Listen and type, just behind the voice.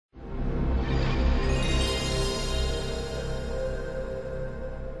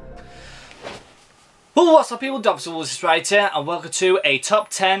What's up people, Dobbsyrules is right here and welcome to a top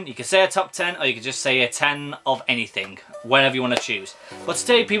 10. You can say a top 10 or you can just say a 10 of anything, whatever you want to choose. But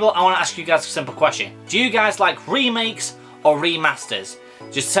today people, I want to ask you guys a simple question. Do you guys like remakes or remasters?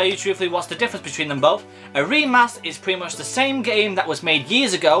 Just to tell you truthfully what's the difference between them both. A remaster is pretty much the same game that was made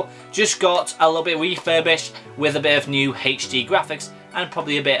years ago, just got a little bit refurbished with a bit of new HD graphics and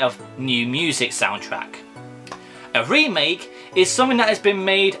probably a bit of new music soundtrack. A remake is something that has been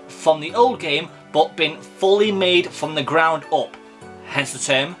made from the old game but been fully made from the ground up. Hence the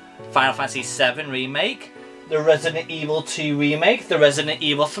term Final Fantasy VII Remake, the Resident Evil 2 Remake, the Resident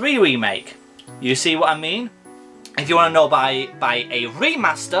Evil 3 Remake. You see what I mean? If you want to know by a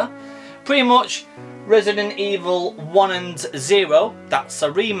remaster, pretty much Resident Evil 1 and 0, that's a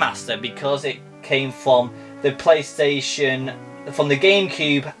remaster because it came from the PlayStation, from the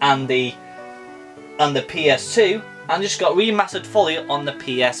GameCube and the PS2 and just got remastered fully on the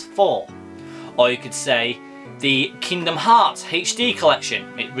PS4. Or you could say the Kingdom Hearts HD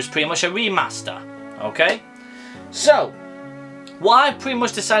collection. It was pretty much a remaster. Okay? So, what I pretty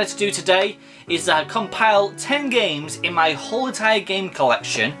much decided to do today is that I compile 10 games in my whole entire game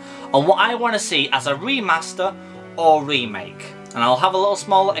collection on what I want to see as a remaster or remake. And I'll have a little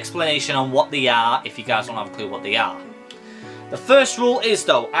small explanation on what they are if you guys don't have a clue what they are. The first rule is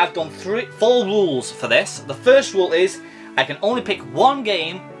though, I've done 4 rules for this. The first rule is I can only pick one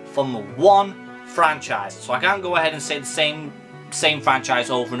game from one franchise. So I can't go ahead and say the same franchise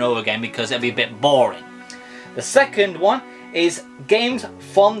over and over again because it'll be a bit boring. The second one is games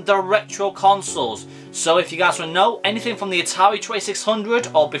from the retro consoles. So if you guys want to know, anything from the Atari 2600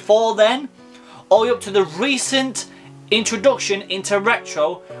 or before then, all the way up to the recent introduction into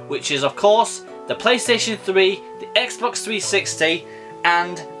retro, which is of course the PlayStation 3, the Xbox 360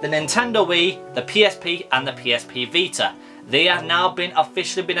 and the Nintendo Wii, the PSP and the PSP Vita. They have now been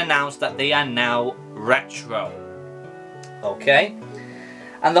officially been announced that they are now retro. Okay?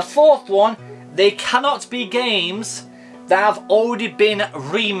 And the fourth one, they cannot be games that have already been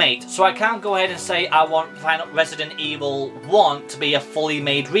remade. So I can't go ahead and say I want Resident Evil 1 to be a fully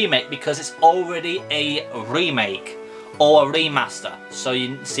made remake because it's already a remake or a remaster. So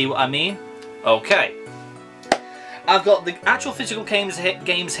you see what I mean? Okay. I've got the actual physical games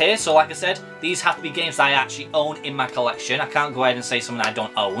here, so like I said, these have to be games that I actually own in my collection. I can't go ahead and say something I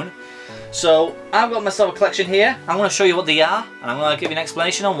don't own. So, I've got myself a collection here. I'm going to show you what they are, and I'm going to give you an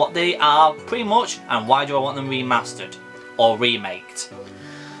explanation on what they are pretty much, and why do I want them remastered, or remaked.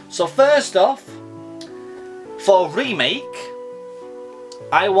 So first off, for remake,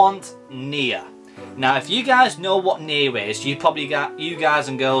 I want Nier. Now, if you guys know what Nier is, you guys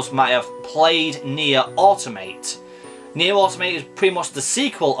and girls might have played Nier Automate. Nier Automate is pretty much the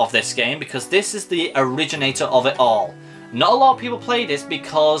sequel of this game because this is the originator of it all. Not a lot of people play this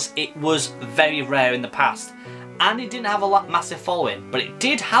because it was very rare in the past and it didn't have a massive following, but it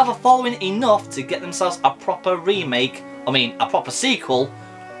did have a following enough to get themselves a proper remake, a proper sequel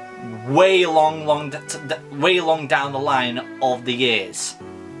way long down the line of the years.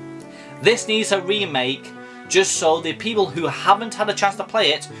 This needs a remake just so the people who haven't had a chance to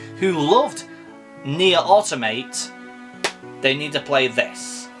play it, who loved Nier Automate, they need to play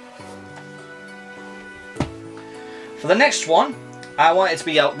this. For the next one, I want it to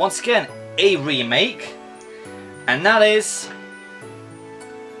be once again a remake, and that is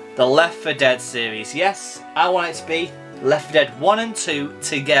the Left 4 Dead series. Yes, I want it to be Left 4 Dead 1 and 2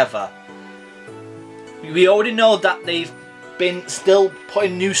 together. We already know that they've been still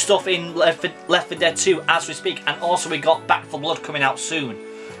putting new stuff in Left 4 Dead 2 as we speak, and also we got Back 4 Blood coming out soon.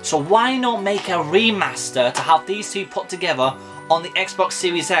 So why not make a remaster to have these two put together on the Xbox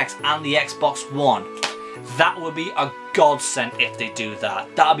Series X and the Xbox One? That would be a godsend if they do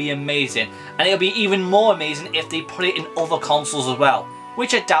that. That would be amazing. And it would be even more amazing if they put it in other consoles as well,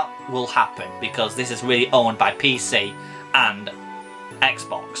 which I doubt will happen because this is really owned by PC and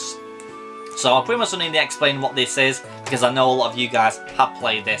Xbox. So I pretty much don't need to explain what this is because I know a lot of you guys have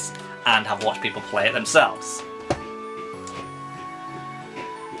played this and have watched people play it themselves.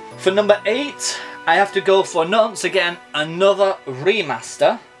 For number 8, I have to go for once again another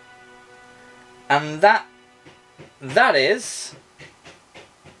remaster, and that is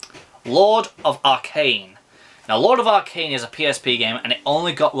Lord of Arcane. Now Lord of Arcane is a PSP game and it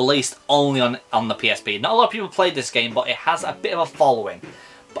only got released only on the PSP. Not a lot of people played this game, but it has a bit of a following.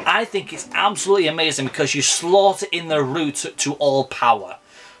 But I think it's absolutely amazing because you slaughter in the route to all power.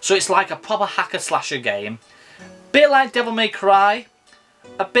 So it's like a proper hacker slasher game. Bit like Devil May Cry,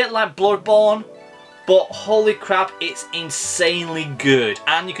 a bit like Bloodborne, but holy crap, it's insanely good.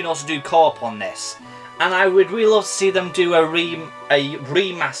 And you can also do co-op on this. And I would really love to see them do a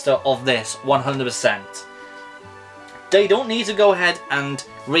remaster of this 100%. They don't need to go ahead and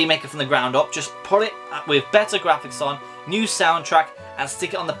remake it from the ground up. Just put it with better graphics on, new soundtrack, and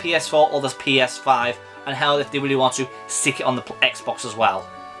stick it on the PS4 or the PS5. And hell, if they really want to, stick it on the Xbox as well.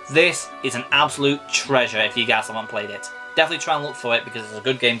 This is an absolute treasure if you guys haven't played it. Definitely try and look for it because it's a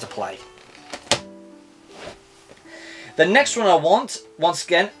good game to play. The next one I want, once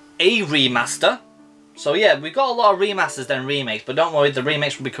again, a remaster. So yeah, we've got a lot of remasters than remakes, but don't worry, the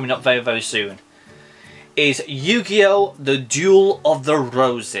remakes will be coming up very, very soon. Is Yu-Gi-Oh! The Duel of the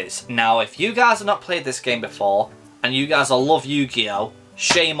Roses. Now, if you guys have not played this game before, and you guys love Yu-Gi-Oh!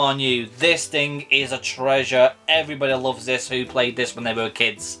 Shame on you. This thing is a treasure. Everybody loves this who played this when they were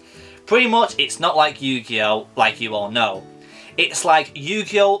kids. Pretty much, it's not like Yu-Gi-Oh! Like you all know. It's like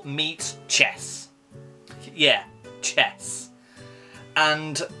Yu-Gi-Oh! Meets chess. Yeah, chess.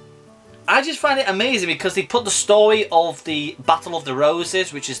 And I just find it amazing because they put the story of the Battle of the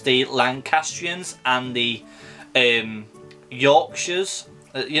Roses, which is the Lancastrians and the Yorkshires,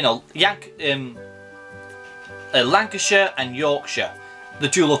 Lancashire and Yorkshire, the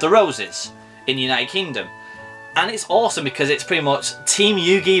Duel of the Roses in the United Kingdom. And it's awesome because it's pretty much Team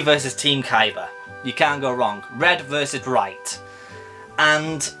Yugi versus Team Kaiba. You can't go wrong. Red versus right.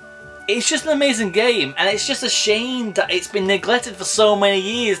 And it's just an amazing game, and it's just a shame that it's been neglected for so many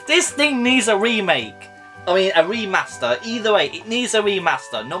years. This thing needs a remake. I mean, a remaster. Either way, it needs a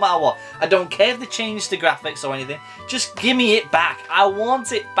remaster, no matter what. I don't care if they change the graphics or anything. Just give me it back. I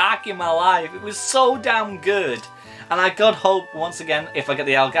want it back in my life. It was so damn good. And I God hope, once again, if I get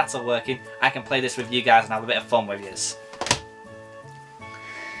the Elgato working, I can play this with you guys and have a bit of fun with yous.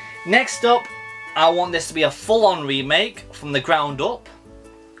 Next up, I want this to be a full-on remake from the ground up.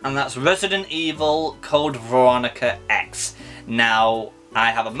 And that's Resident Evil Code Veronica X. Now,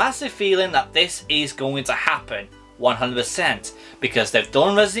 I have a massive feeling that this is going to happen 100%. Because they've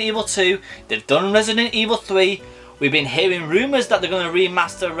done Resident Evil 2, they've done Resident Evil 3. We've been hearing rumours that they're going to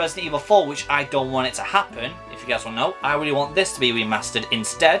remaster Resident Evil 4, which I don't want it to happen. If you guys will know, I really want this to be remastered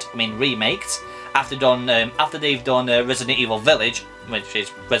instead. I mean, remaked. After they've done Resident Evil Village, which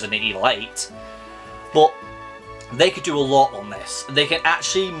is Resident Evil 8. But they could do a lot on this. They can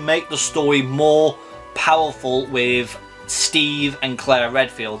actually make the story more powerful with Steve and Claire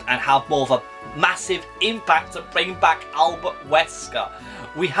Redfield and have more of a massive impact to bring back Albert Wesker.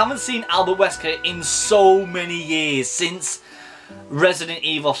 We haven't seen Albert Wesker in so many years, since Resident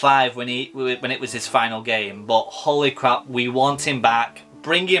Evil 5 when it was his final game. But holy crap, we want him back.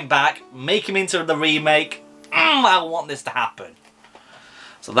 Bring him back. Make him into the remake. I want this to happen.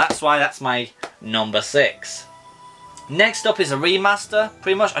 So that's why that's my number 6. Next up is a remaster.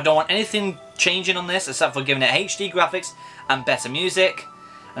 Pretty much I don't want anything changing on this except for giving it HD graphics and better music.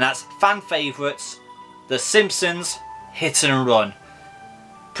 And that's fan favourites, The Simpsons Hit and Run.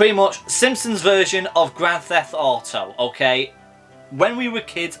 Pretty much Simpsons version of Grand Theft Auto, okay? When we were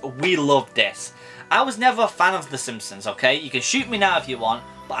kids, we loved this. I was never a fan of The Simpsons, okay? You can shoot me now if you want,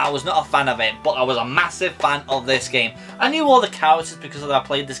 but I was not a fan of it. But I was a massive fan of this game. I knew all the characters because I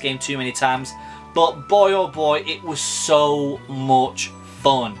played this game too many times. But boy oh boy, it was so much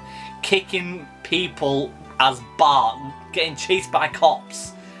fun. Kicking people as Bart, getting chased by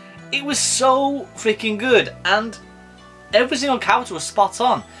cops. It was so freaking good, and every single character was spot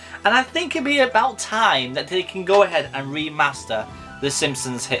on. And I think it'd be about time that they can go ahead and remaster The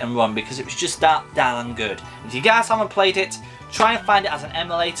Simpsons Hit and Run, because it was just that damn good. If you guys haven't played it, try and find it as an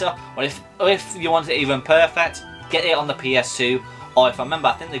emulator, or if you want it even perfect, get it on the PS2. Or if I remember,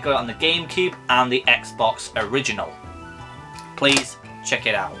 I think they got it on the GameCube and the Xbox original. Please check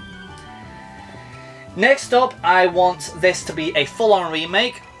it out. Next up, I want this to be a full-on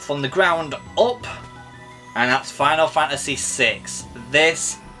remake from the ground up. And that's Final Fantasy VI.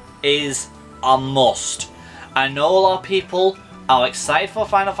 This is a must. I know a lot of people are excited for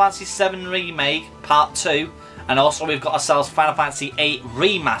Final Fantasy VII Remake Part 2. And also we've got ourselves Final Fantasy VIII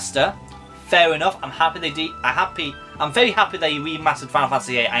Remaster. Fair enough, I'm very happy they remastered Final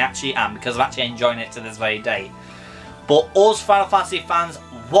Fantasy VIII. I actually am, because I'm actually enjoying it to this very day. But us Final Fantasy fans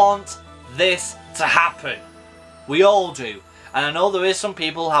want this to happen. We all do. And I know there is some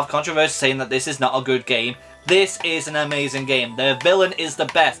people who have controversy saying that this is not a good game. This is an amazing game. The villain is the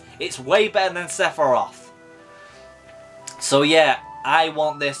best. It's way better than Sephiroth. So yeah, I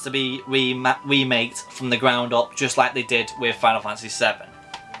want this to be remaked from the ground up, just like they did with Final Fantasy VII.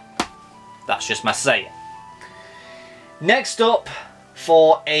 That's just my saying. Next up,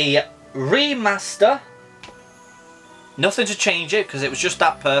 for a remaster, nothing to change it because it was just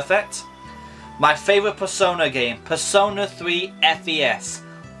that perfect. My favourite Persona game, Persona 3 FES.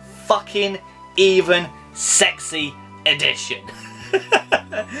 Fucking even Sexy Edition.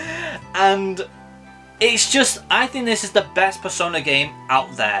 And it's just, I think this is the best Persona game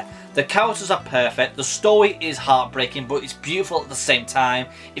out there. The characters are perfect, the story is heartbreaking, but it's beautiful at the same time.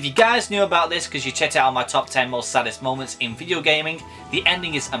 If you guys knew about this because you checked out on my top 10 most saddest moments in video gaming, the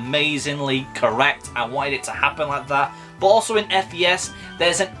ending is amazingly correct. I wanted it to happen like that. But also in FES,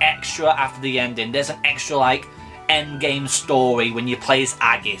 there's an extra after the ending. There's an extra like end game story when you play as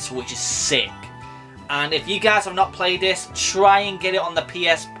Agis, which is sick. And if you guys have not played this, try and get it on the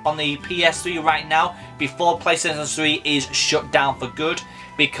PS3 right now before PlayStation 3 is shut down for good,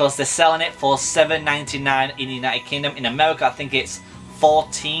 because they're selling it for $7.99 in the United Kingdom. In America, I think it's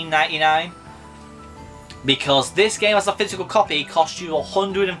 $14.99. Because this game as a physical copy costs you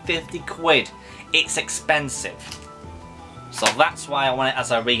 150 quid. It's expensive. So that's why I want it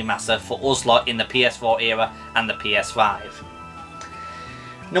as a remaster for us lot in the PS4 era and the PS5.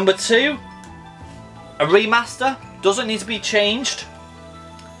 Number 2, a remaster doesn't need to be changed.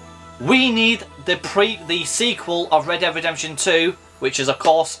 We need the sequel of Red Dead Redemption 2, which is of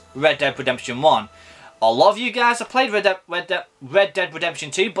course Red Dead Redemption 1. A lot of you guys have played Red Dead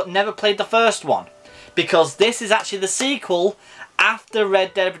Redemption 2 but never played the first one, because this is actually the sequel after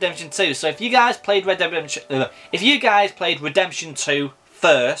Red Dead Redemption 2. So if you guys played Redemption 2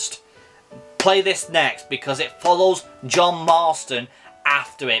 first, play this next, because it follows John Marston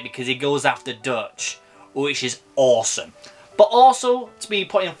after it, because he goes after Dutch, which is awesome. But also, to be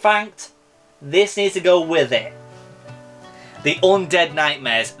put in fact, this needs to go with it. The Undead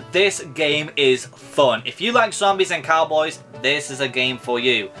Nightmares. This game is fun. If you like zombies and cowboys, this is a game for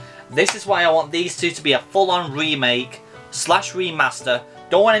you. This is why I want these two to be a full-on remake / remaster.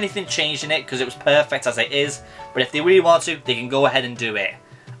 Don't want anything changed in it because it was perfect as it is. But if they really want to, they can go ahead and do it.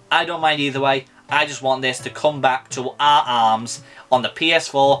 I don't mind either way. I just want this to come back to our arms on the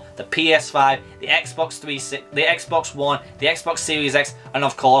PS4, the PS5, the Xbox 360, the Xbox One, the Xbox Series X, and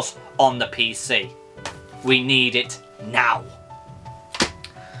of course on the PC. We need it now.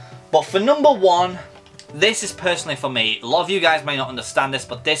 But for number 1, this is personally for me. A lot of you guys may not understand this,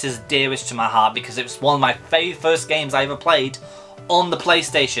 but this is dearest to my heart because it was one of my very first games I ever played on the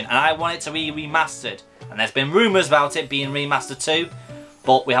PlayStation, and I want it to be remastered. And there's been rumours about it being remastered too,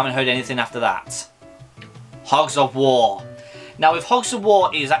 but we haven't heard anything after that. Hogs of War. Now, if Hogs of War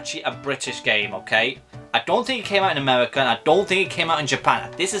is actually a British game, okay? I don't think it came out in America, and I don't think it came out in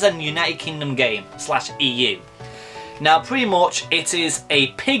Japan. This is a United Kingdom game / EU. Now, pretty much, it is a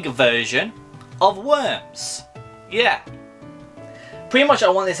pig version of Worms. Yeah. Pretty much, I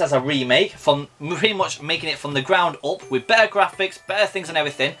want this as a remake, from pretty much making it from the ground up with better graphics, better things and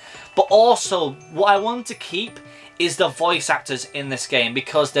everything. But also, what I want to keep is the voice actors in this game,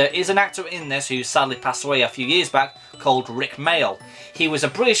 because there is an actor in this who sadly passed away a few years back called Rick Mail. He was a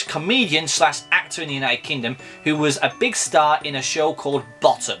British comedian / actor in the United Kingdom who was a big star in a show called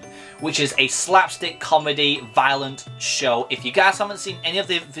Bottom, which is a slapstick comedy violent show. If you guys haven't seen any of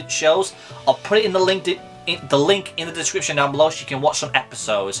the shows, I'll put it in the link in the description down below so you can watch some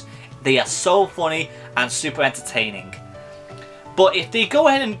episodes. They are so funny and super entertaining. But if they go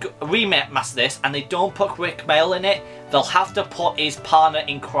ahead and remaster this and they don't put Rick Mail in it, they'll have to put his partner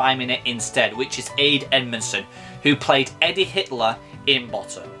in crime in it instead, which is Ade Edmondson, who played Eddie Hitler in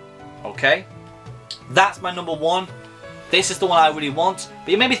Bottom. Okay? That's my number 1. This is the one I really want.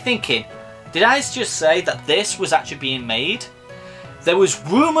 But you may be thinking, did I just say that this was actually being made? There was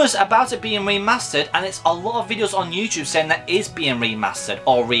rumours about it being remastered, and it's a lot of videos on YouTube saying that it is being remastered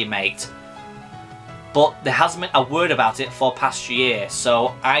or remaked. But there hasn't been a word about it for past year,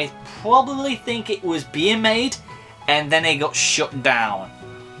 so I probably think it was being made and then it got shut down.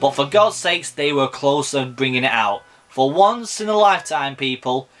 But for God's sakes, they were close to bringing it out. For once in a lifetime,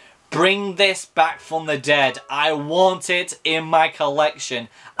 people, bring this back from the dead. I want it in my collection.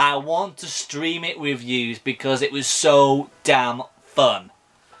 I want to stream it with you because it was so damn fun.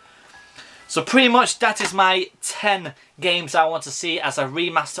 So pretty much that is my 10 games I want to see as a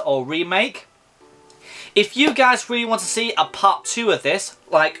remaster or remake. If you guys really want to see a part 2 of this,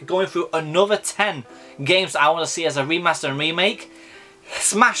 like going through another 10 games that I want to see as a remaster and remake,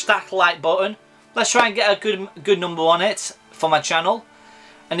 smash that like button. Let's try and get a good number on it for my channel.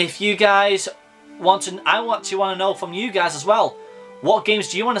 And if you guys want to, I want to know from you guys as well, what games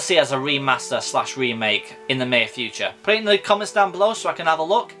do you want to see as a remaster / remake in the near future? Put it in the comments down below so I can have a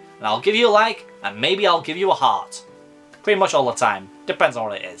look, and I'll give you a like, and maybe I'll give you a heart. Pretty much all the time. Depends on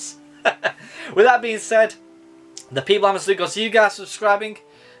what it is. With that being said, the people I'm going to see you guys subscribing,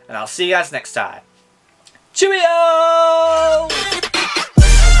 and I'll see you guys next time. Cheerio!